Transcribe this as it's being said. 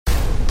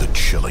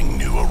chilling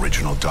new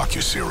original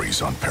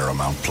docuseries on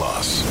Paramount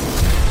Plus.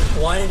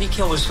 Why did he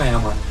kill his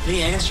family?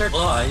 The answer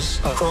lies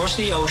across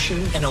the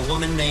ocean in a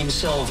woman named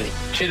Sylvie.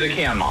 She's a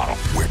Can model.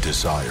 Where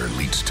desire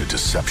leads to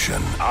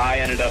deception. I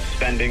ended up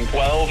spending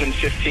 $12,000 and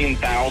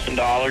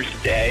 $15,000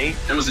 a day.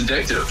 It was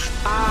addictive.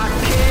 I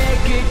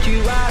can't get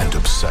you out. And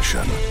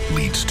obsession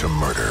leads to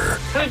murder.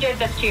 Who did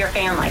this to your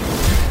family?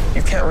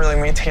 You can't really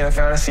maintain a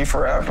fantasy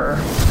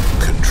forever.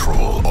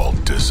 Control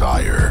Alt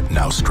Desire.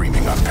 Now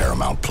streaming on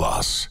Paramount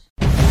Plus.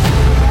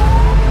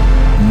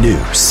 New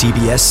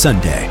CBS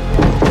Sunday.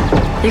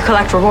 You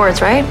collect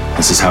rewards, right?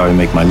 This is how I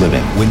make my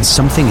living. When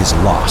something is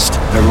lost,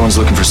 everyone's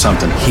looking for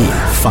something. He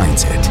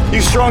finds it.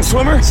 You strong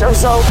swimmer?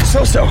 So-so.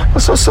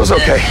 So-so's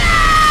okay.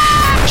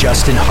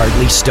 Justin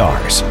Hartley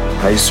stars.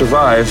 How you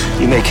survive,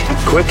 you make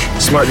quick,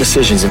 smart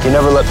decisions, and you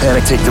never let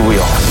panic take the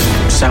wheel.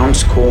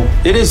 Sounds cool.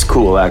 It is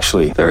cool,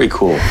 actually. Very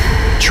cool.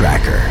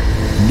 Tracker.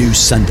 New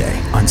Sunday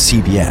on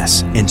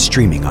CBS and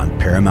streaming on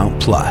Paramount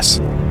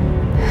Plus.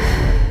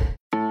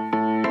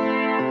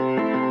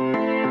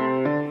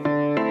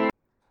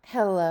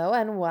 Hello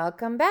and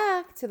welcome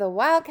back to the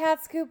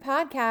Wildcat Scoop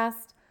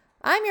podcast.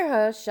 I'm your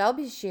host,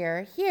 Shelby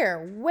Shear,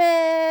 here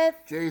with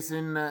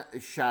Jason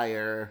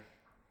Shire.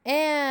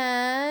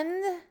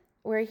 And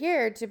we're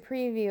here to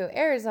preview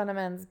Arizona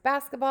men's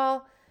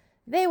basketball.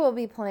 They will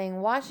be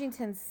playing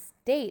Washington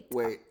State.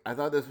 Wait, I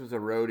thought this was a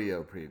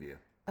rodeo preview.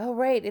 Oh,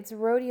 right. It's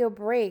rodeo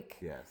break.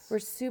 Yes. We're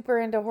super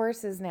into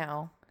horses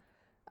now.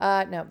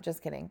 No,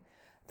 just kidding.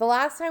 The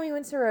last time we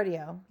went to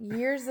rodeo,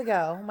 years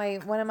ago,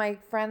 one of my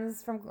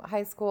friends from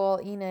high school,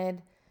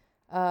 Enid,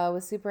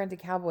 was super into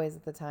cowboys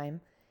at the time.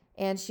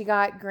 And she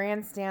got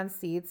grandstand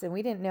seats, and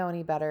we didn't know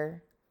any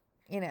better.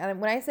 You know, and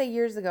when I say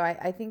years ago,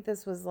 I think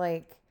this was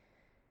like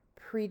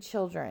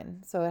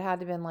pre-children. So it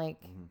had to have been like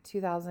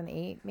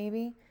 2008,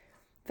 maybe.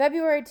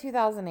 February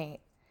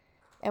 2008.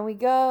 And we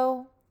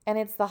go, and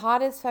it's the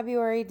hottest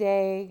February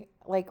day,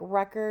 like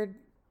record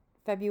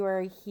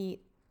February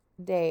heat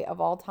day of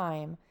all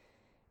time.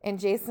 And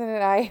Jason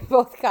and I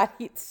both got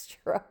heat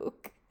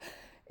stroke.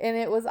 And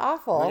it was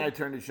awful. I think I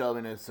turned to Shelby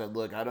and said,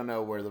 look, I don't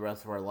know where the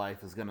rest of our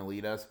life is going to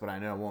lead us, but I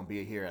know I won't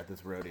be here at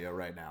this rodeo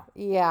right now.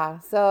 Yeah,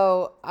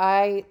 so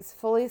I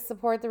fully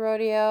support the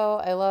rodeo.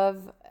 I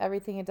love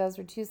everything it does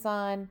for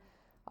Tucson.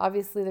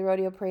 Obviously, the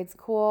rodeo parade's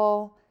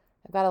cool.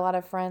 I've got a lot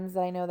of friends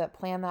that I know that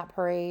plan that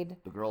parade.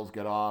 The girls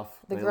get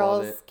off. The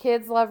girls,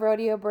 kids love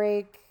rodeo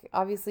break.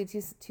 Obviously,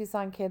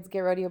 Tucson kids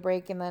get rodeo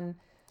break, and then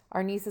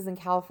our nieces in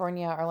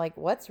California are like,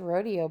 what's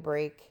rodeo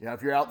break? Yeah,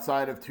 if you're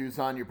outside of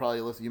Tucson, you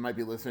might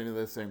be listening to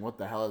this saying, what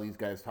the hell are these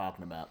guys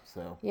talking about?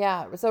 So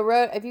yeah, so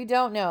if you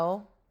don't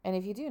know, and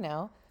if you do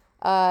know,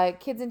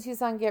 kids in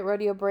Tucson get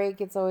rodeo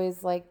break. It's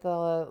always like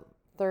the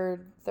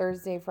third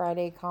Thursday,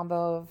 Friday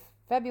combo of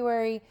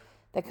February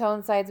that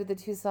coincides with the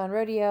Tucson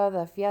rodeo,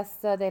 the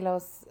Fiesta de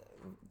los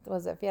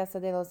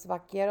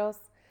Vaqueros.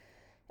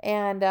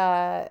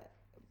 And,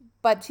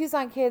 but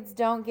Tucson kids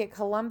don't get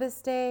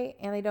Columbus Day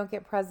and they don't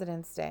get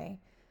President's Day.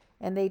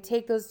 And they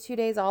take those 2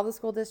 days, all the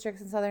school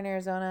districts in Southern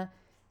Arizona,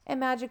 and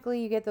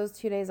magically you get those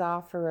 2 days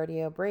off for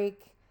rodeo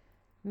break.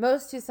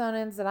 Most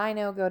Tucsonans that I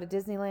know go to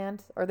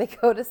Disneyland or they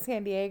go to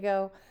San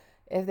Diego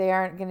if they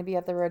aren't going to be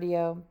at the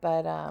rodeo.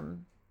 But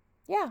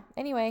yeah,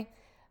 anyway,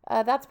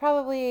 that's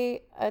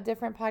probably a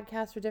different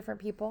podcast for different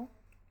people.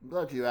 I'm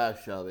glad you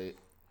asked, Shelby.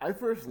 I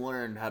first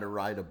learned how to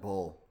ride a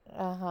bull.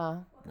 Uh-huh.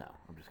 No,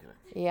 I'm just kidding.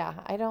 Yeah,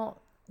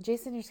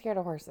 Jason, you're scared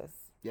of horses.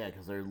 Yeah,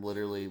 because they're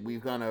literally,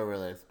 we've gone over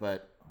this,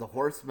 but the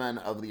horsemen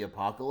of the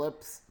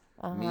apocalypse,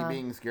 me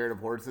being scared of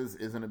horses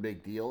isn't a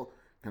big deal,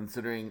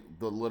 considering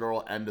the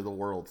literal end of the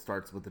world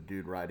starts with a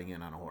dude riding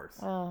in on a horse.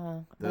 It's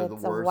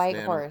a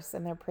white horse,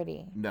 and they're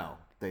pretty. No,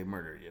 they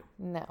murder you.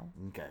 No.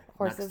 Okay.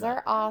 Horses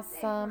are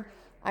awesome.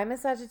 I'm a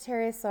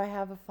Sagittarius, so I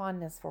have a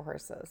fondness for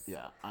horses.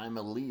 Yeah, I'm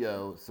a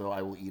Leo, so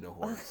I will eat a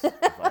horse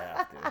if I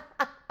have to.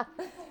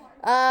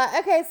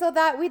 Okay, so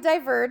that we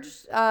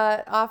diverged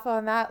off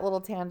on that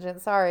little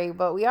tangent. Sorry,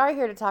 but we are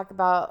here to talk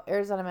about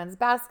Arizona men's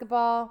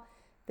basketball.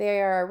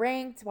 They are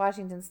ranked.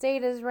 Washington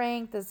State is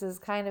ranked. This is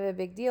kind of a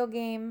big deal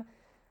game.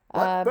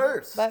 But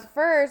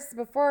first,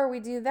 before we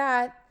do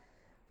that,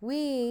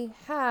 we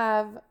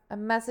have a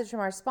message from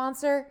our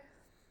sponsor.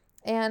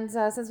 And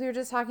since we were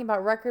just talking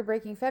about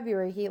record-breaking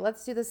February heat,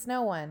 let's do the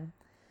snow one.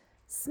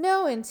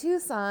 Snow in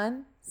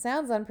Tucson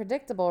sounds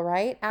unpredictable,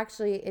 right?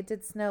 Actually, it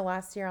did snow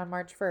last year on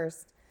March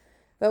 1st.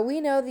 But we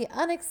know the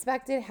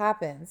unexpected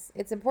happens.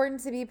 It's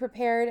important to be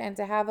prepared and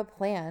to have a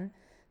plan.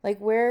 Like,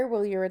 where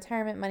will your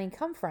retirement money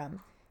come from?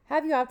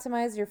 Have you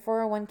optimized your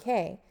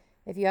 401k?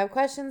 If you have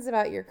questions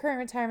about your current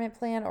retirement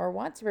plan or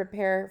want to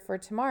prepare for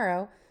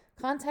tomorrow,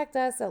 contact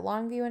us at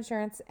Longview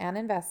Insurance and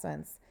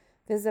Investments.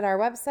 Visit our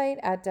website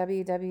at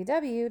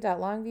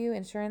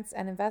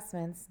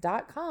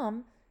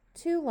www.longviewinsuranceinvestments.com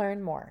to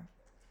learn more.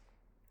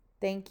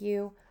 Thank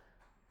you,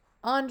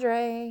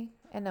 Andre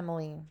and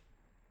Emily.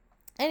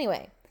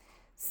 Anyway,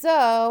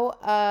 so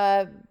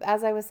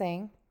as I was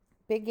saying,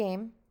 big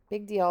game,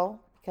 big deal,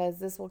 because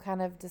this will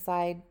kind of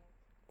decide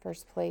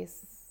first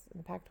place in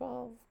the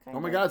Pac-12. Oh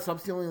my God,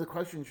 stop stealing the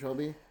question,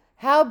 Shelby.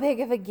 How big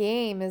of a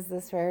game is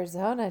this for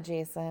Arizona,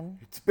 Jason?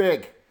 It's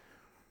big.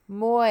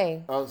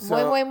 Muy it's-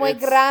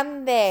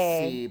 grande.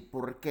 Sí,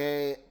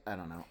 porque, I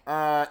don't know.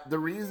 The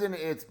reason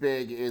it's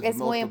big is Es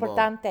muy multiple.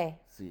 importante.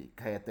 Sí,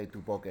 cállate tu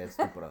boca,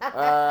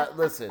 estúpido.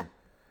 Listen,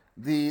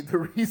 the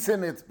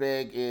reason it's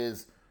big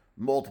is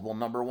multiple.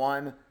 Number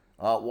one,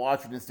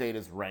 Washington State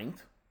is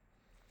ranked.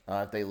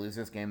 If they lose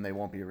this game, they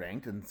won't be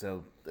ranked, and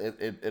so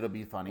it'll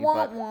be funny.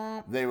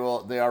 But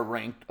they are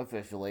ranked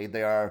officially.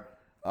 They are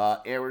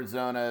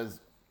Arizona's.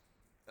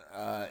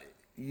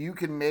 You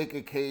can make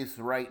a case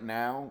right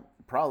now,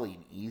 probably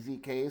an easy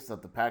case,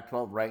 that the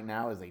Pac-12 right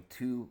now is a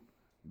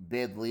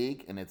 2-bid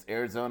league, and it's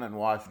Arizona and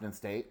Washington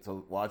State.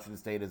 So Washington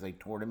State is a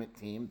tournament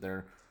team.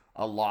 They're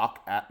a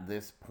lock at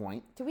this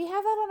point. Do we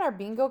have that on our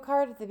bingo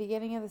card at the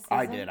beginning of the season?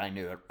 I did. I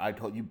knew it. I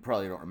told you.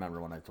 Probably don't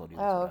remember when I told you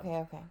this. Oh,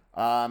 okay.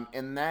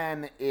 And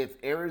then if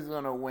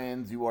Arizona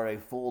wins, you are a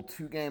full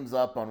 2 games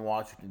up on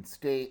Washington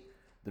State.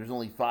 There's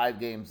only 5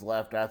 games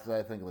left after that.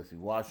 I think, let's see,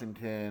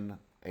 Washington,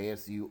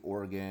 ASU,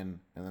 Oregon,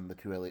 and then the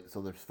 2 LA.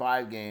 So there's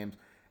 5 games.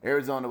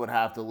 Arizona would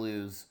have to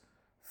lose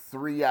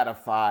 3 out of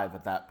 5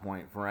 at that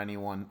point for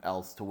anyone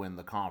else to win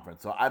the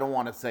conference. So I don't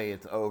want to say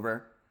it's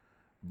over.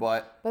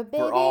 But baby,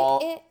 for all,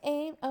 it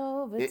ain't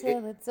over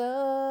till it's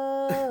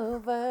over.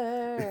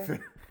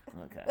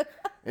 Okay.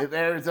 If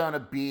Arizona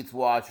beats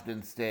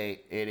Washington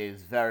State, it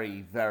is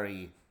very,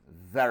 very,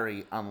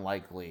 very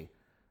unlikely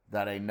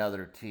that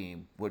another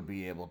team would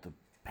be able to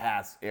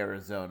pass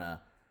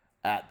Arizona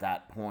at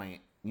that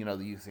point. You know,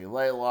 the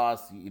UCLA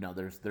loss, you know,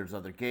 there's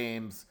other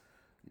games.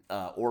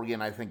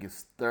 Oregon, I think,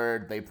 is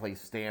 3rd. They play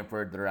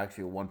Stanford. They're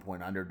actually a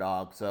 1-point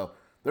underdog. So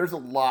there's a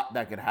lot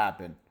that could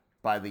happen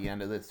by the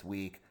end of this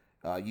week.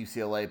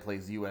 UCLA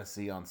plays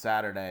USC on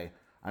Saturday.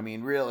 I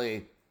mean,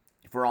 really,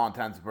 for all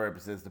intents and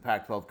purposes, the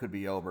Pac-12 could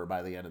be over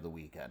by the end of the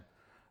weekend.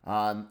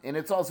 And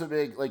it's also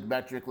big, like,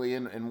 metrically,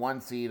 in 1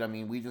 seed. I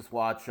mean, we just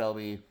watched,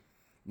 Shelby,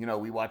 you know,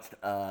 we watched,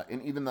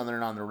 and even though they're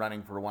not in the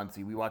running for 1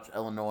 seed, we watched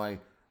Illinois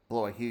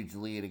blow a huge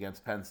lead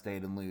against Penn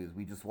State and lose.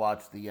 We just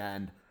watched the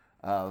end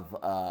of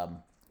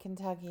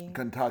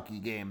Kentucky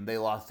game. They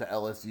lost to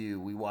LSU.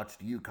 We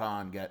watched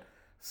UConn get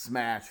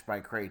smashed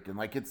by Creighton.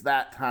 Like, it's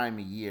that time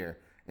of year.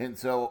 And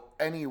so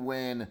any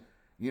win,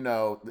 you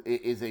know,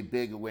 is a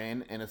big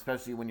win, and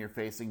especially when you're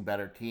facing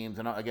better teams.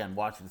 And again,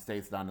 Washington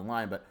State's not in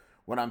line, but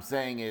what I'm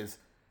saying is,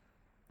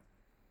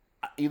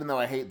 even though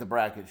I hate the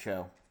bracket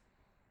show,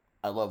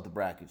 I love the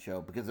bracket show,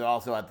 because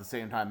also at the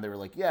same time they were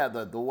like, yeah,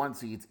 the 1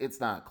 seeds,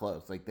 it's not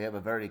close. Like, they have a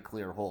very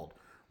clear hold.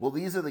 Well,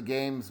 these are the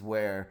games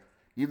where,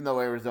 even though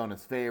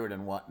Arizona's favored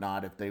and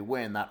whatnot, if they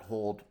win, that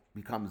hold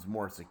becomes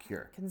more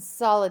secure.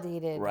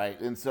 Consolidated. Right.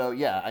 And so,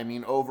 yeah, I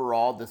mean,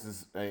 overall, this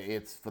is,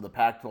 it's for the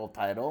Pac-12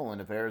 title. And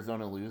if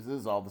Arizona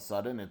loses, all of a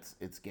sudden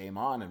it's game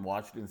on. And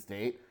Washington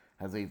State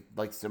has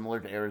similar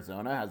to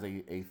Arizona, has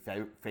a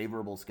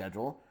favorable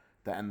schedule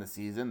to end the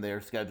season.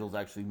 Their schedule is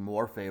actually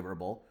more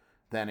favorable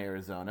than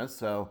Arizona.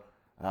 So,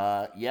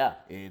 yeah,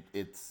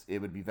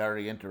 it would be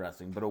very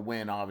interesting. But a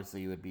win,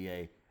 obviously, would be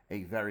a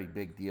very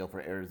big deal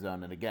for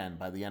Arizona. And again,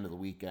 by the end of the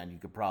weekend, you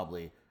could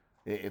probably,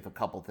 if a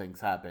couple things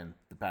happen,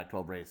 the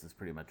Pac-12 race is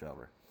pretty much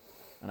over.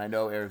 And I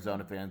know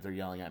Arizona fans are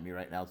yelling at me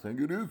right now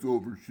saying, it is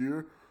over,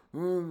 Sheer.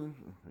 You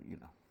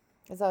know.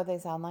 Is that what they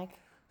sound like?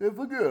 If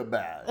a good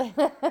bad.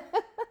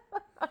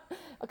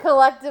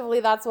 Collectively,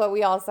 that's what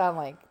we all sound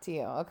like to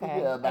you. Okay.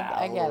 Yeah,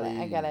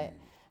 I get it.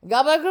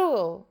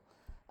 Gabagool.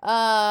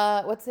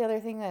 What's the other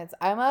thing that's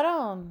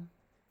Amaron?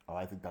 Oh,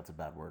 I think that's a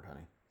bad word,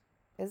 honey.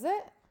 Is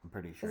it? I'm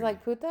pretty sure. Is it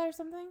like puta or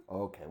something?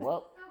 Okay,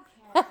 well,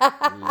 we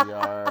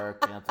are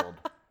canceled.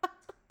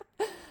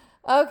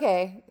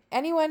 Okay.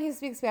 Anyone who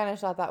speaks Spanish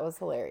thought that was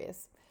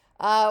hilarious.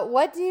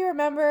 What do you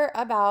remember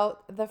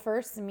about the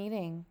first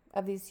meeting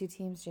of these 2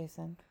 teams,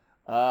 Jason?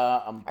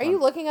 Are you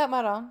looking up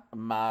Marron?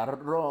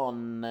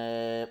 Marron.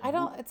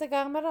 It's like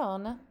a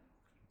Marron.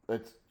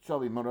 It's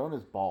Shelby. Marron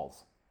is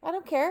balls. I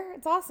don't care.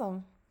 It's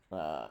awesome.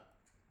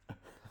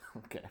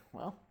 Okay,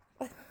 well.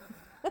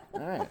 All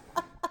right.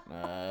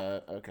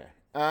 Okay.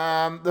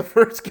 The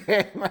first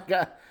game,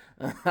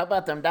 how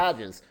about them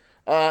Dodgers?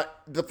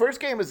 The first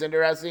game was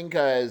interesting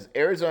because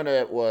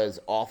Arizona was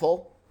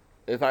awful,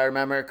 if I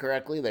remember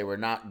correctly. They were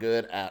not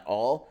good at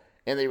all,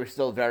 and they were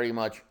still very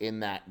much in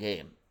that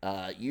game.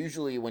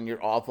 Usually when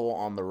you're awful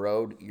on the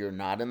road, you're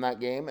not in that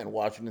game, and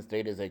Washington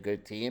State is a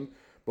good team.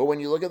 But when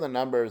you look at the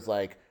numbers,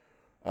 like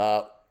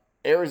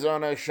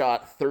Arizona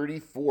shot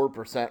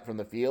 34% from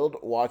the field,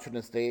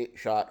 Washington State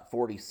shot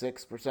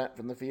 46%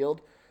 from the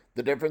field.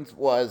 The difference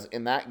was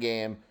in that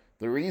game,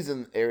 the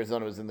reason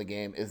Arizona was in the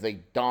game is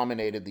they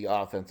dominated the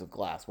offensive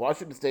glass.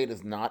 Washington State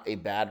is not a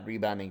bad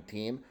rebounding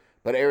team,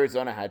 but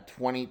Arizona had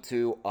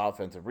 22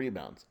 offensive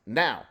rebounds.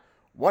 Now,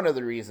 one of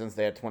the reasons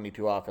they had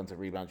 22 offensive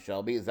rebounds,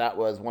 Shelby, is that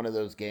was one of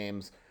those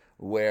games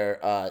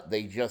where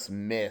they just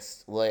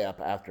missed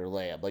layup after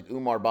layup. Like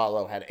Umar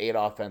Ballo had 8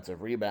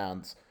 offensive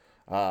rebounds,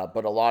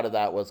 but a lot of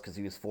that was because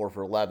he was 4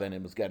 for 11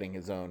 and was getting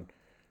his own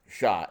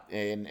shot.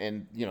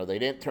 And you know, they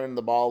didn't turn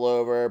the ball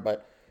over,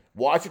 but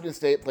Washington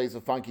State plays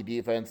a funky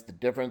defense. The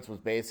difference was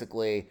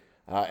basically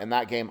In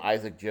that game,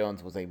 Isaac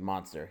Jones was a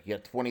monster. He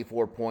had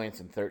 24 points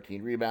and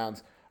 13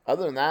 rebounds.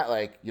 Other than that,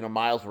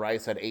 Miles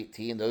Rice had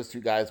 18. Those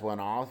two guys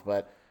went off,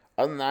 but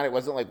other than that, it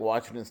wasn't like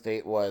Washington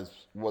State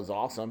was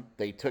awesome.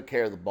 They took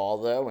care of the ball,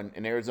 though,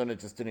 and Arizona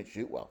just didn't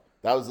shoot well.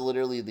 That was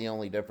literally the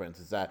only difference,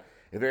 is that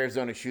if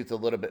Arizona shoots a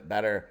little bit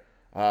better,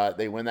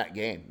 they win that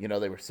game.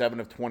 They were 7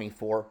 of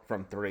 24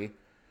 from 3,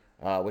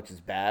 which is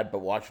bad, but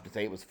Washington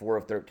State was 4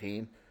 of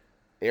 13.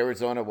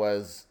 Arizona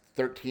was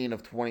 13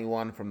 of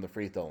 21 from the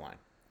free throw line.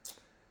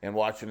 And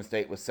Washington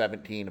State was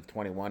 17 of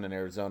 21, and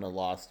Arizona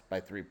lost by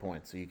 3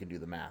 points, so you can do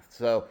the math.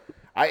 So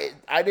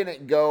I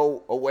didn't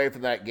go away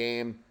from that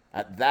game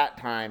at that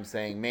time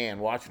saying, man,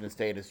 Washington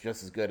State is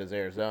just as good as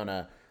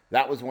Arizona.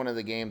 That was one of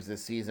the games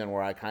this season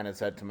where I kind of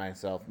said to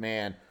myself,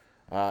 man,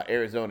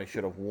 Arizona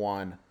should have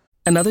won.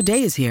 Another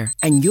day is here,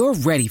 and you're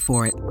ready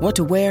for it. What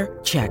to wear?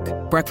 Check.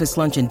 Breakfast,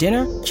 lunch, and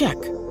dinner? Check.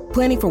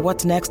 Planning for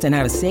what's next and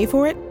how to save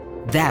for it?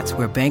 That's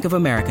where Bank of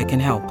America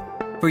can help.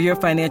 For your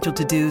financial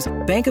to-dos,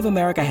 Bank of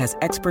America has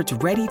experts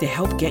ready to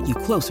help get you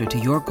closer to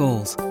your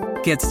goals.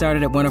 Get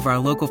started at one of our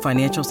local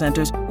financial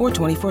centers or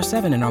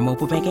 24/7 in our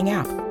mobile banking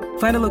app.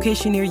 Find a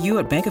location near you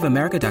at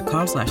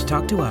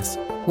bankofamerica.com/talktous.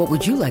 What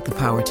would you like the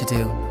power to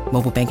do?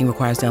 Mobile banking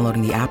requires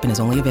downloading the app and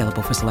is only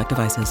available for select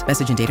devices.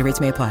 Message and data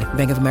rates may apply.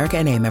 Bank of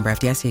America NA, member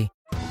FDIC.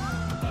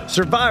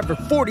 Survivor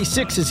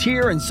 46 is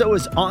here, and so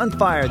is On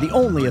Fire, the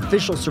only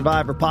official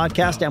Survivor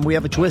podcast, and we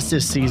have a twist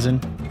this season.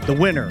 The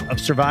winner of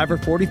Survivor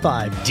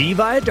 45, Dee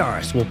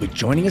Valladares, will be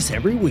joining us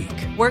every week.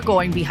 We're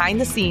going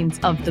behind the scenes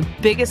of the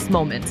biggest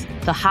moments,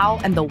 the how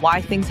and the why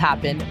things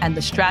happen, and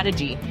the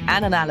strategy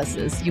and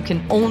analysis you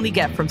can only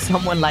get from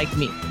someone like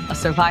me, a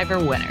Survivor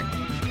winner.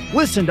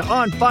 Listen to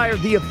On Fire,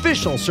 the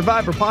official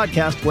Survivor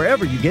podcast,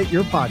 wherever you get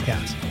your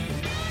podcasts.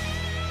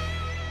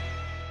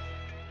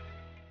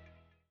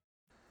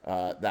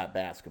 That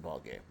basketball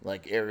game.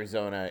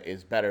 Arizona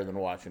is better than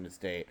Washington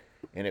State,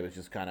 and it was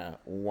just kind of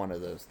one of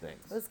those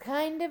things. It was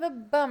kind of a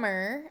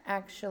bummer,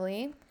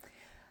 actually.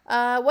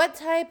 What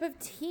type of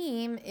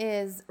team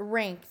is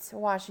ranked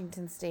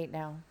Washington State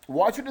now?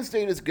 Washington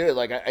State is good.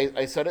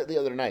 I said it the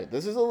other night.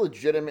 This is a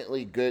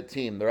legitimately good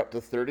team. They're up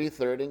to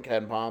 33rd in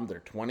KenPom.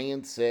 They're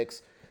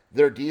 20-6.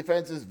 Their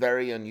defense is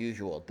very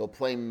unusual. They'll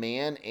play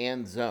man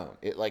and zone.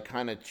 It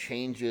kind of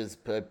changes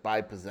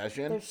by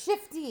possession. They're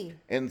shifty.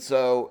 And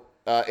so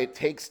it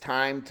takes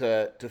time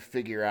to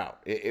figure out.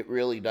 It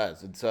really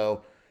does. And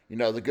so,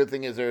 the good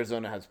thing is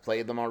Arizona has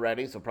played them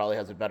already, so probably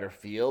has a better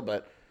feel.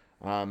 But,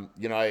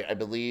 I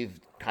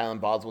believe Kylan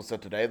Boswell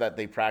said today that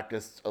they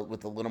practiced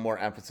with a little more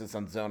emphasis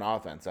on zone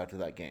offense after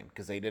that game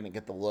because they didn't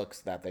get the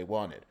looks that they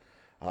wanted.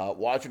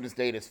 Washington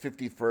State is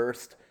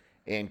 51st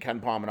in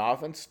KenPom on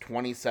offense,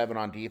 27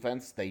 on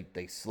defense.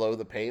 They slow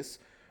the pace.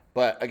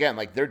 But, again,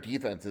 their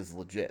defense is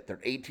legit.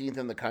 They're 18th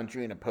in the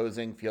country in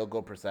opposing field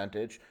goal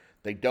percentage.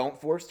 They don't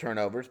force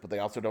turnovers, but they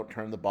also don't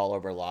turn the ball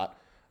over a lot.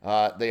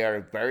 They are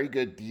a very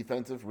good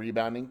defensive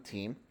rebounding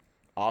team.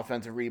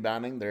 Offensive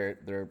rebounding,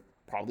 they're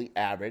probably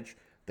average.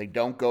 They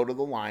don't go to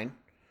the line.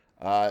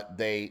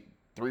 They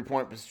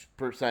three-point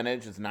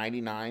percentage is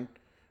 99.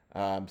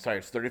 It's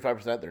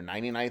 35%. They're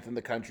 99th in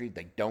the country.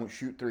 They don't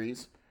shoot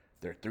threes.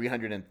 They're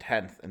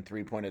 310th in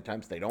three-point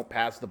attempts. They don't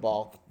pass the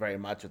ball very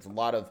much. It's a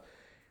lot of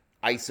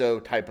ISO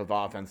type of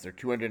offense. They're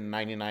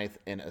 299th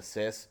in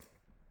assists.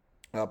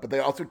 But they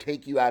also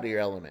take you out of your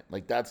element.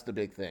 That's the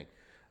big thing.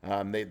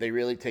 They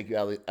really take you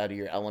out of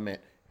your element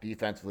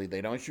defensively.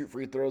 They don't shoot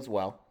free throws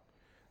well.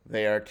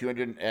 They are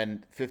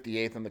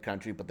 258th in the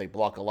country, but they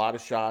block a lot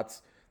of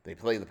shots. They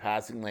play the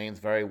passing lanes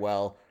very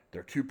well.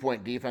 Their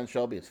two-point defense,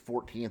 Shelby, is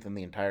 14th in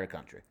the entire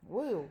country.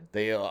 Woo.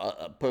 They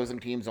opposing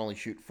teams only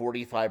shoot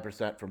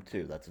 45% from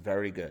two. That's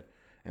very good.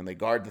 And they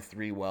guard the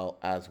three well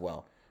as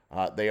well.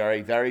 They are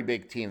a very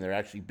big team. They're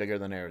actually bigger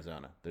than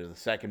Arizona. They're the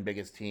second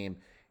biggest team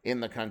in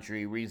the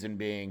country, reason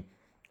being,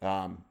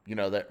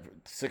 that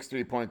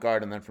 6'3" point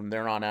guard, and then from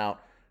there on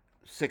out,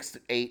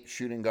 6'8"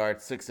 shooting guard,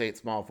 6'8"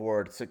 small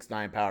forward,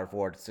 6'9" power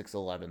forward,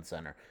 6'11"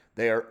 center.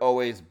 They are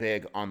always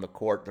big on the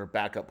court. Their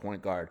backup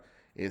point guard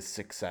is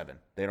 6'7".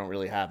 They don't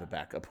really have a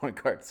backup point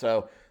guard.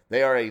 So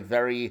they are a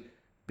very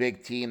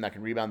big team that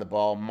can rebound the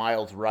ball.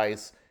 Miles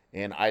Rice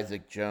and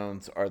Isaac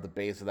Jones are the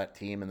base of that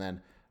team. And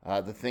then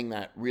the thing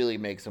that really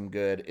makes them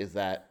good is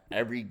that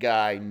every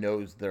guy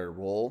knows their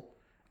role,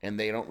 and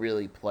they don't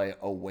really play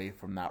away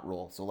from that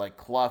role. So,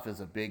 Clough is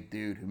a big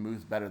dude who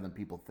moves better than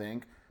people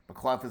think, but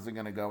Clough isn't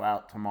going to go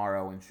out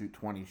tomorrow and shoot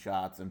 20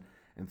 shots and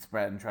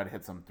spread and try to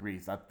hit some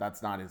threes.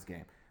 That's not his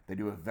game. They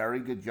do a very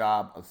good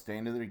job of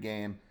staying to their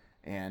game,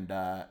 and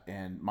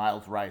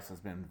Miles Rice has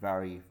been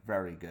very,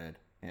 very good,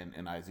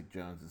 and Isaac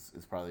Jones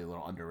is probably a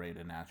little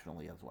underrated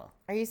nationally as well.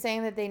 Are you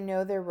saying that they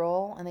know their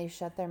role and they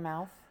shut their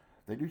mouth?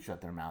 They do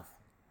shut their mouth,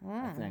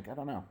 I think. I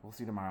don't know. We'll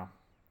see tomorrow.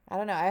 I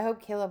don't know. I hope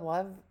Caleb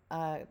Love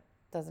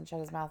doesn't shut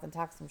his mouth and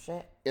talk some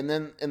shit. And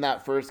then in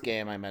that first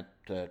game, I meant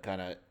to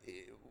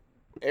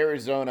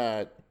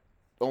Arizona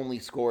only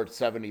scored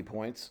 70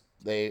 points.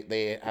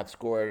 They have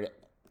scored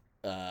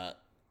a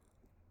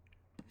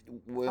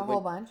whole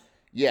bunch.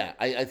 Yeah,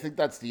 I think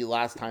that's the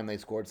last time they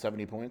scored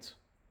 70 points.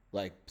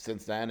 like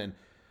since then. And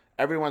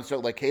everyone's so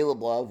like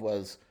Caleb Love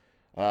was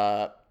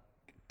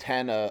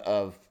 10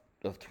 of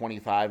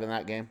 25 in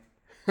that game.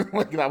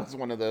 Like that was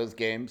one of those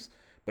games,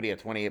 but he had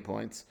 28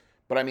 points.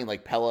 But I mean,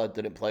 like Pella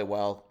didn't play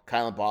well.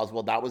 Kylan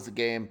Boswell, that was the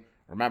game.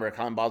 Remember,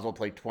 Kylan Boswell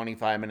played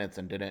 25 minutes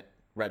and didn't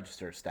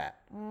register a stat.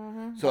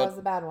 Mm-hmm. So that was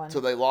a bad one. So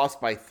they lost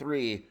by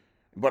 3,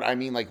 but I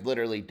mean, like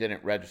literally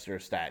didn't register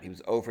a stat. He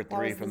was 0 for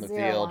 3 from the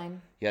field.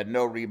 Line. He had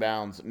no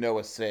rebounds, no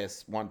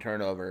assists, 1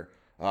 turnover,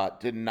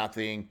 did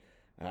nothing.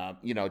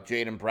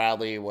 Jaden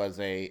Bradley was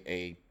at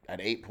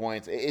 8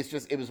 points.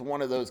 It was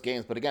one of those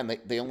games. But again,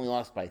 they only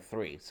lost by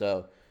 3.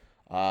 So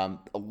a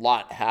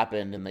lot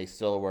happened, and they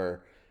still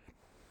were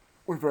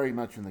very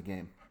much in the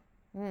game.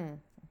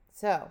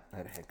 So I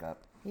had a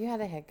hiccup. You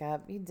had a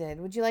hiccup. You did.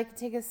 Would you like to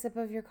take a sip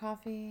of your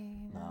coffee?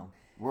 No.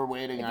 We're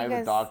waiting. I have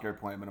a doctor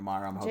appointment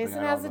tomorrow. I'm hoping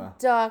Jason has a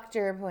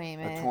doctor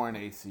appointment. A torn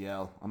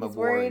ACL. I'm a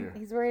warrior.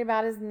 He's worried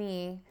about his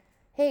knee.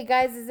 Hey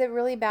guys, is it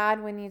really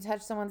bad when you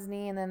touch someone's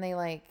knee and then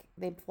they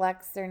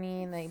flex their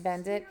knee and they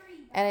bend it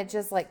and it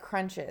just like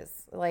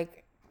crunches?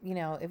 Like,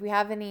 if we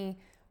have any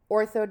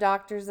ortho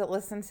doctors that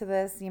listen to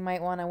this, you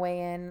might want to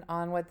weigh in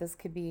on what this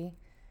could be.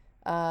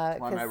 That's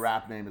why my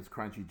rap name is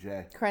Crunchy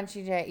J.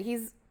 Crunchy J.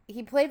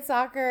 He played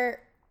soccer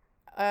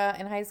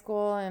in high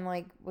school and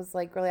was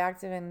really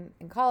active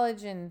in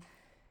college and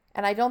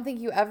I don't think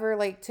you ever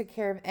took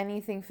care of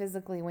anything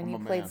physically when you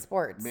played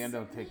sports. Man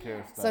don't take care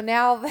of stuff. So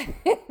now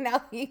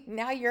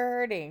you're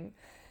hurting.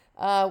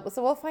 So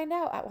we'll find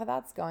out how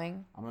that's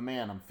going. I'm a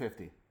man. I'm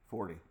 50,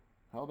 40.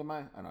 How old am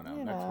I? I don't know.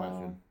 Next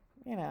question.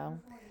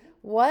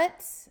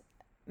 What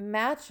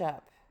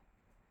matchup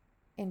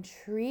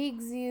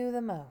intrigues you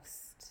the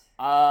most?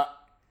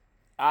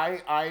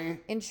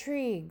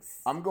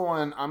 Intrigues.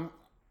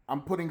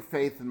 I'm putting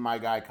faith in my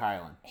guy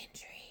Kylan.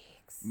 Intrigues.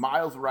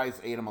 Miles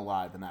Rice ate him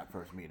alive in that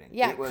first meeting.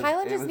 Yeah,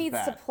 Kylan just needs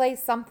to play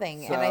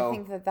something, and I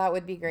think that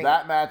would be great.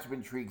 That matchup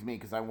intrigues me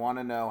because I want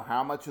to know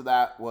how much of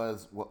that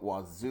was what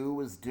Wazoo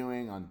was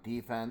doing on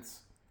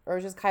defense. Or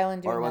was just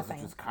Kylan doing nothing? Or was it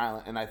just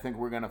Kylan? And I think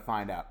we're going to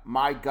find out.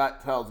 My gut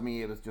tells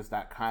me it was just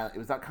that Kylan. It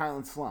was that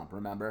Kylan slump,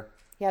 remember?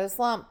 He had a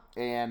slump.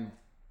 And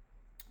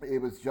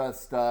it was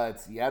just,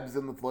 it's the ebbs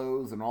and the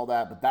flows and all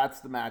that, but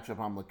that's the matchup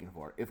I'm looking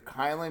for. If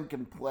Kylan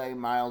can play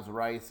Miles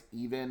Rice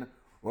even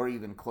or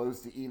even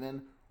close to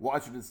even,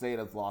 Washington State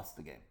has lost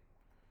the game.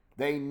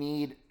 They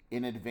need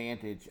an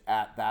advantage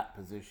at that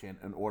position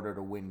in order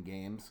to win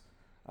games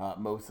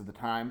most of the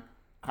time.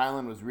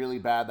 Kylan was really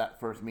bad that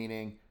first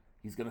meeting.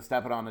 He's going to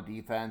step it on the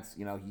defense.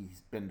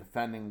 He's been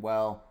defending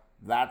well.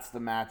 That's the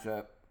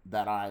matchup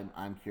that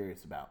I'm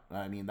curious about.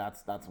 I mean,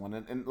 that's one.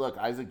 And look,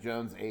 Isaac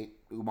Jones ate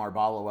Umar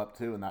Ballo up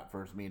too in that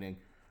first meeting.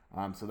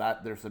 So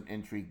that there's some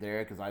intrigue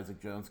there because Isaac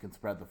Jones can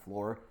spread the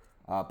floor.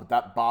 But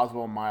that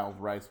Boswell Miles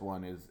Rice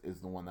one is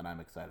the one that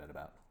I'm excited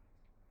about.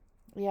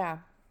 Yeah,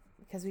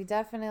 because we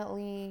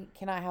definitely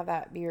cannot have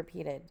that be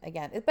repeated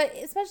again. But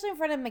especially in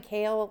front of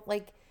Mikhail.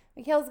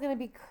 Mikhail's going to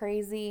be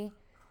crazy.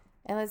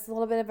 And it's a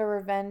little bit of a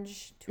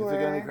revenge tour. Is it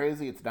going to be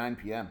crazy? It's 9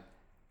 p.m.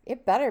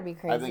 It better be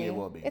crazy. I think it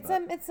will be. It's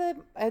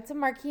a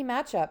marquee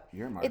matchup.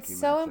 It's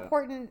so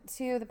important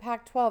to the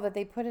Pac-12 that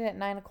they put it at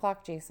 9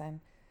 o'clock,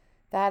 Jason.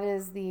 That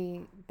is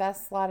the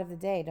best slot of the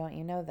day. Don't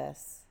you know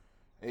this?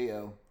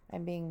 Ayo.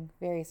 I'm being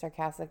very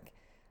sarcastic.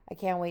 I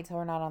can't wait till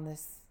we're not on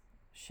this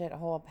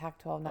shithole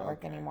Pac-12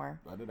 network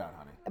anymore. Let it out,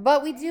 honey.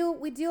 But we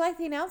do like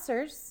the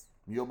announcers.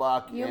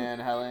 Muehlbach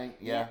and Helling.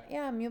 Yeah.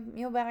 Yeah,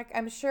 Muehlbach.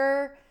 I'm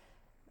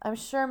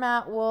sure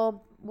Matt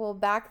will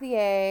back the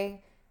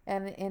A.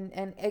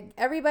 And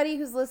everybody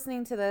who's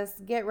listening to this,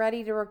 get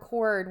ready to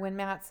record when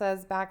Matt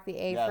says back the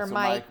A for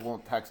Mike. Mike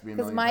won't text me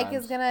because Mike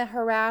is going to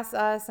harass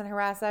us and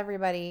harass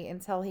everybody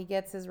until he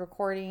gets his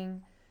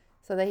recording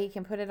so that he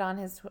can put it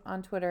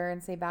on Twitter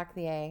and say back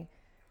the A.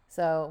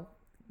 So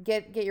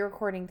get your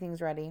recording things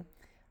ready.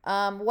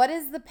 What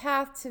is the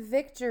path to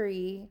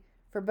victory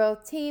for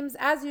both teams?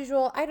 As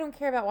usual, I don't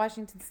care about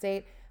Washington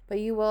State. But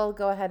you will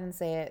go ahead and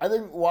say it. I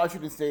think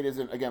Washington State is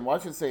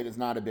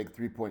not a big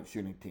three-point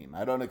shooting team.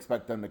 I don't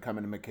expect them to come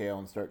into McHale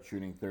and start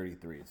shooting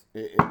 33s.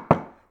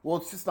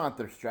 It's just not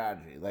their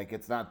strategy.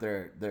 It's not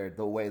the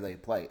way they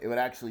play. It would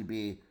actually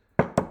be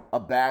a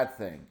bad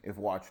thing if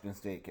Washington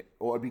State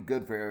or it'd be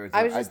good for Arizona.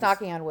 I was just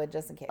knocking on wood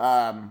just in case.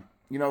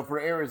 For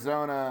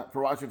Arizona,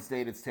 for Washington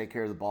State, it's take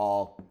care of the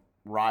ball,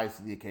 rise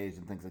to the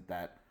occasion, things like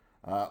that.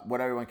 What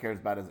everyone cares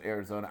about is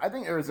Arizona. I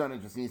think Arizona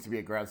just needs to be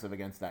aggressive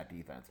against that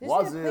defense.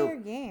 Wazoo, play your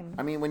game.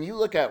 I mean, when you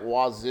look at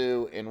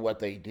Wazoo and what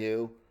they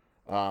do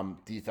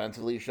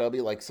defensively,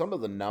 Shelby, some of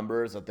the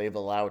numbers that they've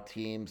allowed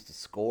teams to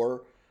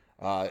score,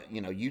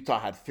 Utah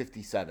had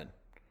 57,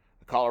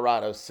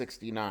 Colorado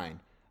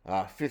 69,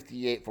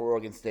 58 for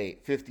Oregon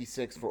State,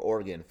 56 for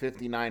Oregon,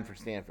 59 for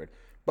Stanford.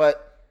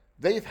 But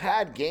they've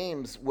had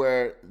games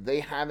where they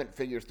haven't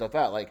figured stuff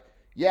out.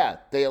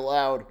 They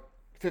allowed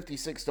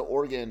 56 to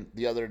Oregon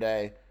the other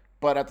day,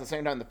 but at the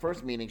same time, the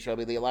first meeting,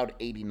 Shelby, they allowed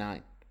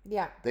 89.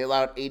 Yeah. They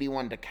allowed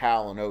 81 to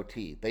Cal in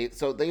OT. They've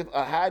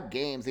had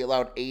games, they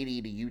allowed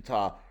 80 to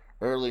Utah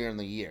earlier in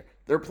the year.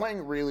 they're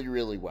playing really,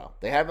 really well.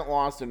 They haven't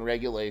lost in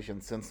regulation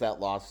since that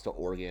loss to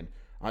Oregon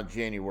on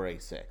January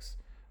 6th.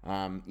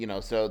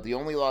 So the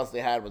only loss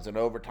they had was an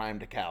overtime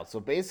to Cal. So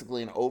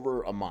basically in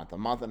over a month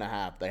and a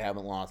half, they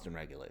haven't lost in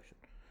regulation.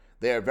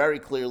 They are very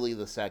clearly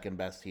the second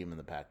best team in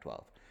the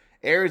Pac-12.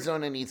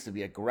 Arizona needs to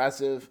be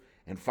aggressive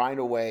and find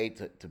a way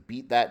to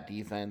beat that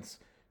defense,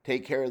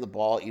 take care of the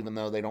ball, even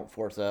though they don't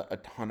force a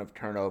ton of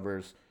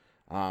turnovers.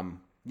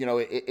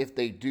 If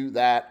they do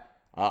that,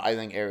 I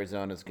think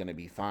Arizona's going to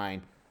be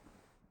fine.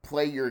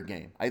 Play your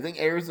game. I think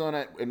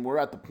Arizona, and we're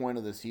at the point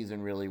of the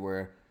season really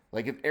where,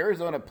 like, if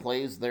Arizona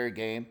plays their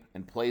game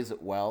and plays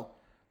it well,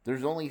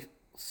 there's only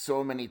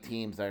so many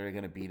teams that are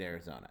going to beat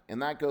Arizona.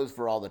 And that goes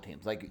for all the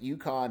teams. Like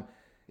UConn,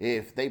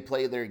 if they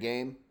play their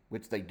game,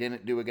 which they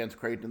didn't do against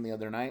Creighton the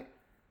other night,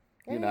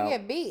 they're going to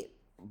get beat.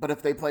 But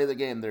if they play the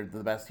game, they're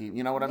the best team.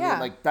 You know what I mean?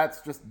 Like,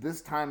 that's just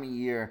this time of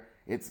year,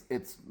 it's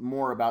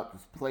more about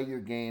just play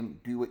your game,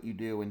 do what you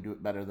do, and do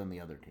it better than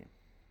the other team.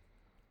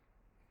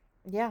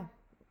 Yeah.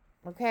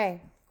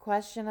 Okay.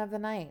 Question of the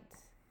night.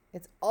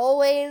 It's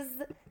always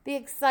the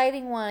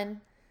exciting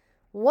one.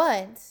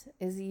 What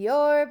is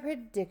your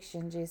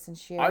prediction, Jason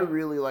Shearer? I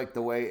really like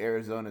the way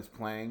Arizona's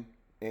playing,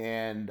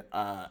 and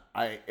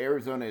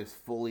Arizona is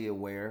fully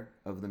aware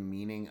of the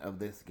meaning of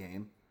this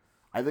game.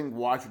 I think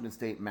Washington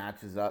State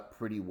matches up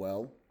pretty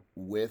well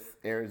with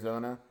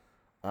Arizona.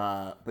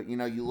 But,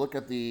 you look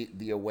at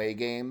the away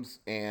games,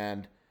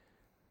 and,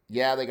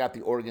 yeah, they got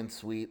the Oregon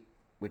sweep,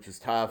 which is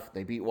tough.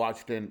 They beat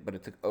Washington, but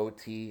it took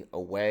OT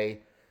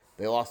away.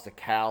 They lost to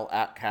Cal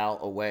at Cal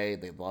away.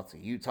 They've lost to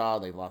Utah.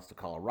 They've lost to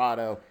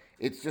Colorado.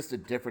 It's just a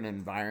different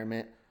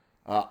environment.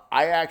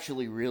 I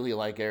actually really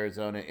like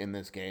Arizona in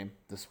this game.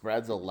 The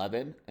spread's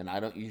 11, and I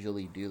don't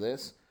usually do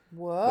this.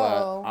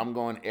 Whoa. But I'm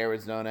going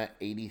Arizona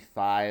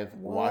 85,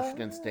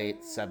 Washington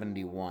State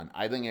 71.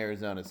 I think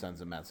Arizona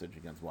sends a message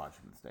against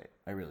Washington State.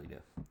 I really do.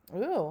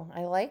 Ooh,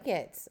 I like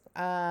it.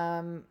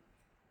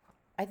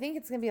 I think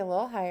it's going to be a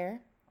little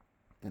higher.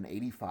 Than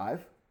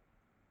 85?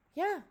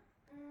 Yeah.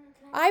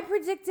 I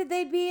predicted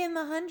they'd be in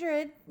the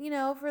 100,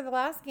 for the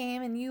last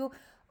game, and you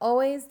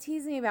always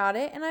tease me about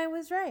it, and I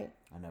was right.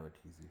 I never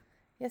tease you.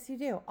 Yes, you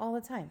do, all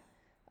the time.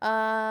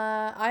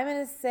 I'm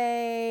going to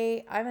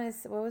say,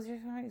 what was your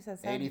score? You said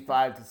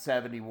 85 to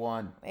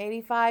 71.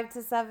 85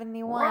 to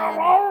 71.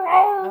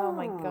 Oh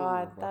my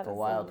God, that is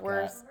the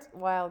worst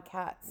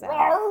wildcat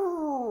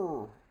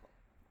sound.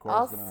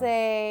 I'll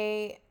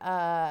say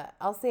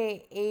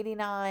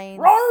 89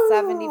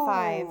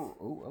 75.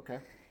 Ooh, okay.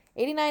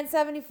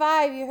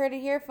 89-75. You heard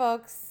it here,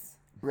 folks.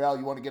 Brielle,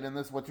 you want to get in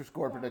this? What's your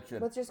score prediction?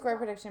 What's your score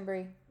prediction,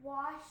 Brie?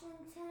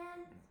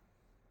 Washington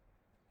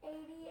 80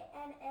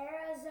 and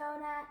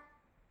Arizona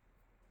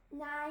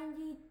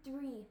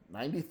 93.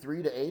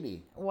 93 to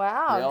 80.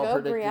 Wow, Brielle go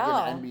predicted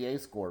Brielle. an NBA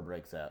score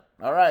breaks out.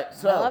 All right,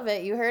 so. I love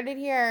it. You heard it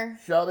here.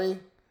 Shelby,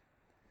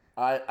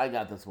 I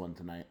got this one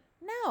tonight.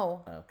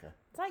 No. Okay.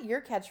 It's not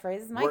your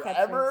catchphrase. It's my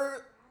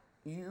Wherever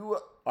you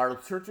are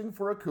searching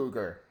for a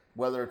cougar,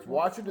 whether it's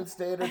Washington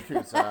State or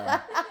Tucson.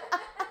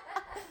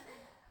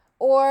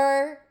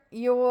 Or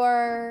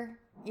you're,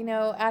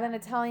 at an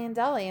Italian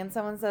deli and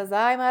someone says,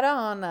 "Ay,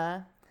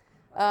 Madonna."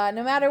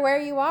 No matter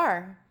where you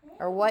are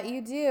or what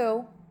you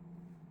do,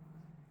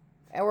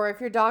 or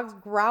if your dog's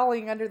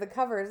growling under the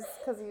covers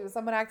because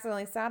someone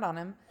accidentally sat on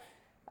him,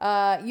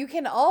 you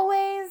can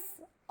always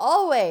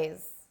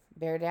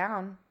bear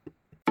down.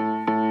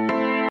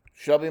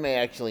 Shelby may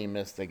actually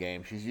miss the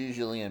game. She's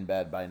usually in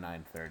bed by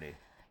 9:30.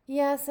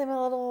 Yes, I'm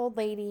a little old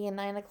lady, and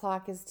 9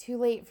 o'clock is too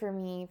late for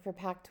me for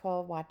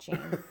Pac-12 watching.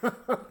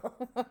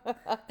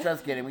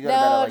 Just kidding. We go to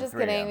bed at like just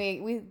 3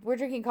 kidding. We're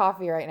drinking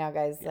coffee right now,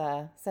 guys.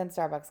 Yeah. Send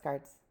Starbucks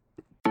cards.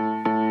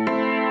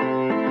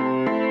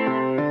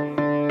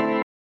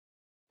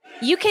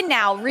 You can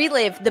now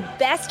relive the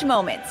best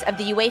moments of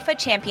the UEFA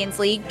Champions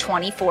League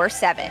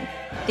 24/7.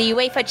 The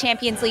UEFA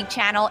Champions League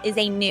channel is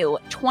a new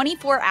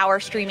 24-hour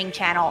streaming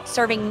channel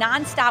serving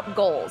non-stop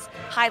goals,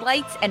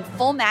 highlights, and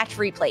full match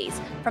replays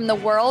from the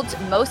world's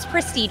most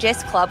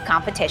prestigious club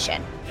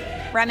competition.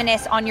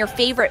 Reminisce on your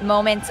favorite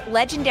moments,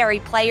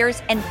 legendary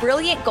players, and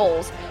brilliant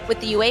goals with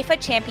the UEFA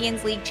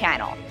Champions League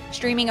channel,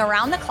 streaming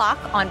around the clock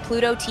on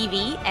Pluto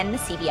TV and the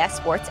CBS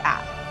Sports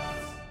app.